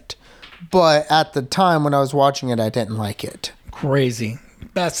perfect. But at the time when I was watching it, I didn't like it. Crazy.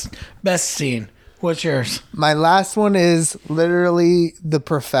 Best scene. What's yours? My last one is literally the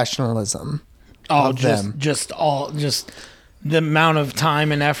professionalism of them. Just the amount of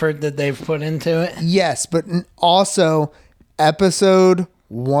time and effort that they've put into it. Yes, but also episode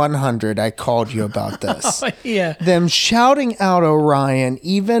 100. I called you about this. Yeah. Them shouting out Orion,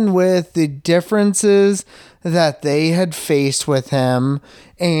 even with the differences that they had faced with him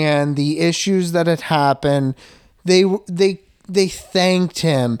and the issues that had happened, they thanked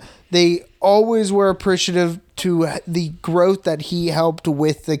him. They always were appreciative to the growth that he helped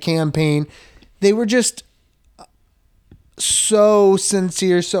with the campaign. They were just so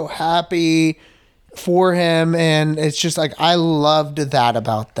sincere, so happy for him, and it's just like I loved that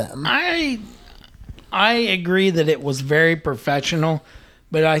about them. I agree that it was very professional,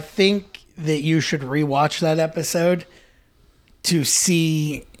 but I think that you should rewatch that episode to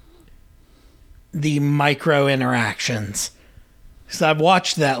see the micro interactions. So I've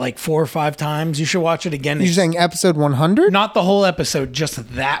watched that like 4 or 5 times. You should watch it again. You're saying episode 100? Not the whole episode,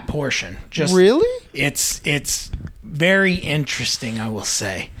 just that portion. Just really? It's very interesting, I will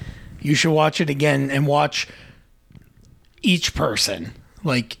say. You should watch it again and watch each person.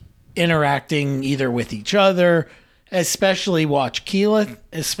 Like interacting either with each other, especially watch Keyleth,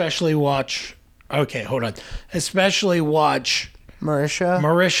 especially watch Marisha,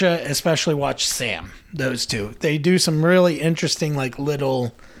 especially watch Sam. Those two. They do some really interesting like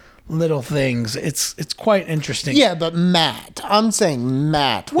little things. It's quite interesting. Yeah, but Matt. I'm saying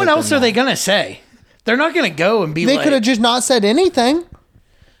Matt. What else are they going to say? They're not going to go and be They like... could have just not said anything.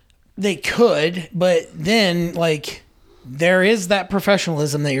 They could, but then, like, there is that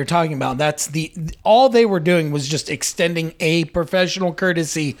professionalism that you're talking about. That's all they were doing was just extending a professional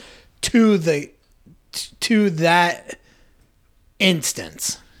courtesy to that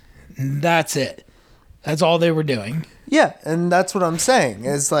instance. That's it. That's all they were doing. Yeah, and that's what I'm saying.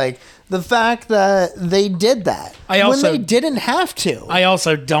 Is like the fact that they did that when they didn't have to. I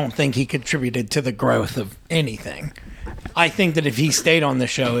also don't think he contributed to the growth of anything. I think that if he stayed on the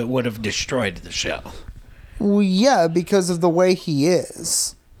show, it would have destroyed the show. Well, yeah, because of the way he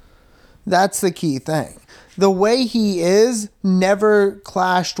is. That's the key thing. The way he is never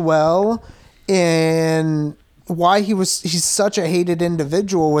clashed well in why he's such a hated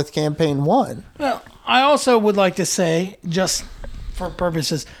individual with Campaign 1. Well, I also would like to say, just for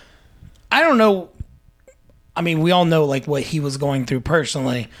purposes, I don't know. I mean, we all know like what he was going through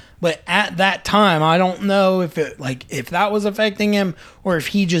personally, but at that time, I don't know if that was affecting him or if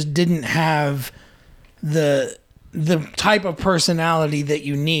he just didn't have the type of personality that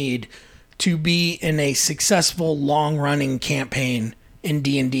you need to be in a successful long-running campaign in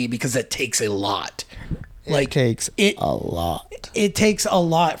D&D, because it takes a lot. It takes a lot. It takes a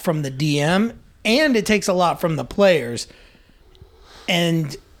lot from the DM, and it takes a lot from the players.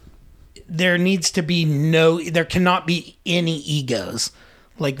 And there cannot be any egos.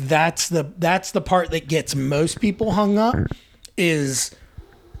 Like that's the part that gets most people hung up is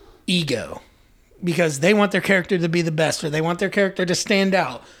ego, because they want their character to be the best, or they want their character to stand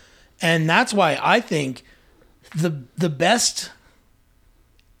out. And that's why I think the best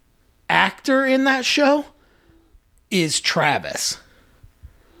actor in that show is Travis.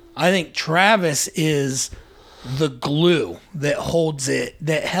 I think Travis is the glue that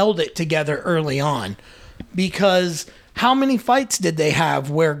held it together early on. Because how many fights did they have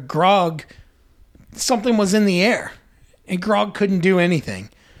where Grog, something was in the air and Grog couldn't do anything?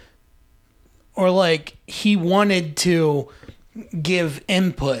 Or like he wanted to give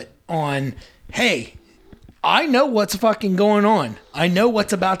input on, hey, I know what's fucking going on. I know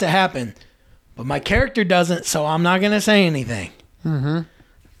what's about to happen, but my character doesn't, so I'm not going to say anything. Mm-hmm.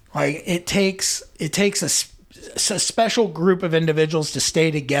 Like it takes a special group of individuals to stay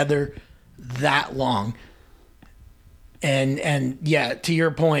together that long. And yeah, to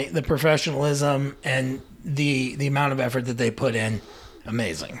your point, the professionalism and the amount of effort that they put in,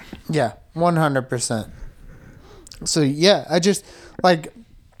 amazing. Yeah, 100%. So yeah,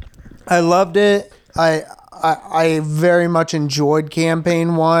 I loved it. I very much enjoyed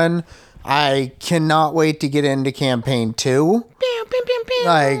Campaign 1. I cannot wait to get into Campaign 2.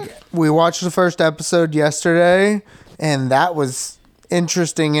 Like, we watched the first episode yesterday, and that was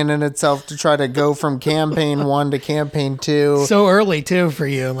interesting in and itself to try to go from Campaign 1 to Campaign 2. So early, too, for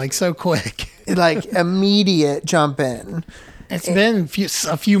you. Like, so quick. Like, immediate jump in. It's been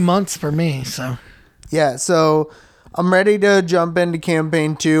a few months for me, so. Yeah, so I'm ready to jump into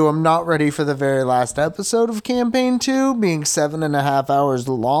Campaign 2. I'm not ready for the very last episode of Campaign 2, being 7.5 hours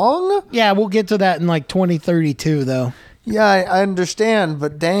long. Yeah, we'll get to that in like 2032, though. Yeah, I understand,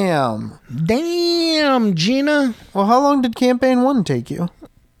 but damn. Damn, Gina. Well, how long did Campaign 1 take you?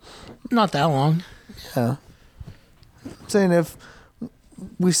 Not that long. Yeah. I'm saying if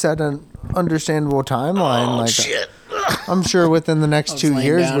we set an understandable timeline, shit. I'm sure within the next 2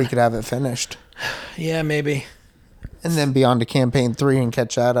 years down. we could have it finished. Yeah, maybe. And then be on to Campaign 3 and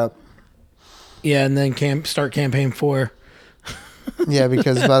catch that up. Yeah, and then start Campaign 4. Yeah,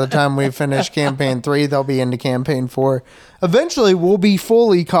 because by the time we finish Campaign 3, they'll be into Campaign 4. Eventually, we'll be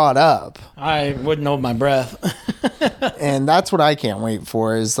fully caught up. I wouldn't hold my breath. And that's what I can't wait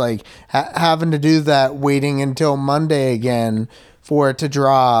for, is like having to do that, waiting until Monday again for it to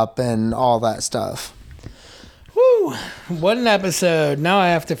drop and all that stuff. Woo! What an episode. Now I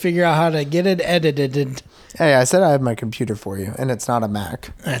have to figure out how to get it edited. Hey, I said I have my computer for you, and it's not a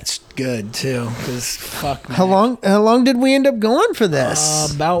Mac. That's good, too, because fuck Mac. How long did we end up going for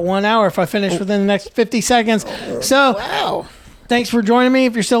this? About 1 hour if I finish within the next 50 seconds. So, wow. Thanks for joining me.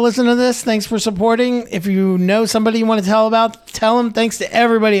 If you're still listening to this, thanks for supporting. If you know somebody you want to tell about, tell them. Thanks to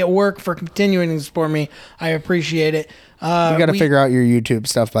everybody at work for continuing to support me. I appreciate it. We got to figure out your YouTube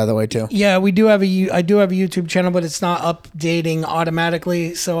stuff, by the way, too. Yeah, I do have a YouTube channel, but it's not updating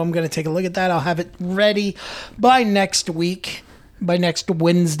automatically. So I'm going to take a look at that. I'll have it ready by next week. by next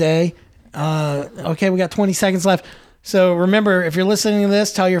Wednesday. Okay, we got 20 seconds left. So remember, if you're listening to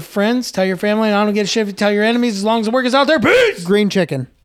this, tell your friends, tell your family, and I don't give a shit if you tell your enemies as long as the work is out there. Peace! Green chicken.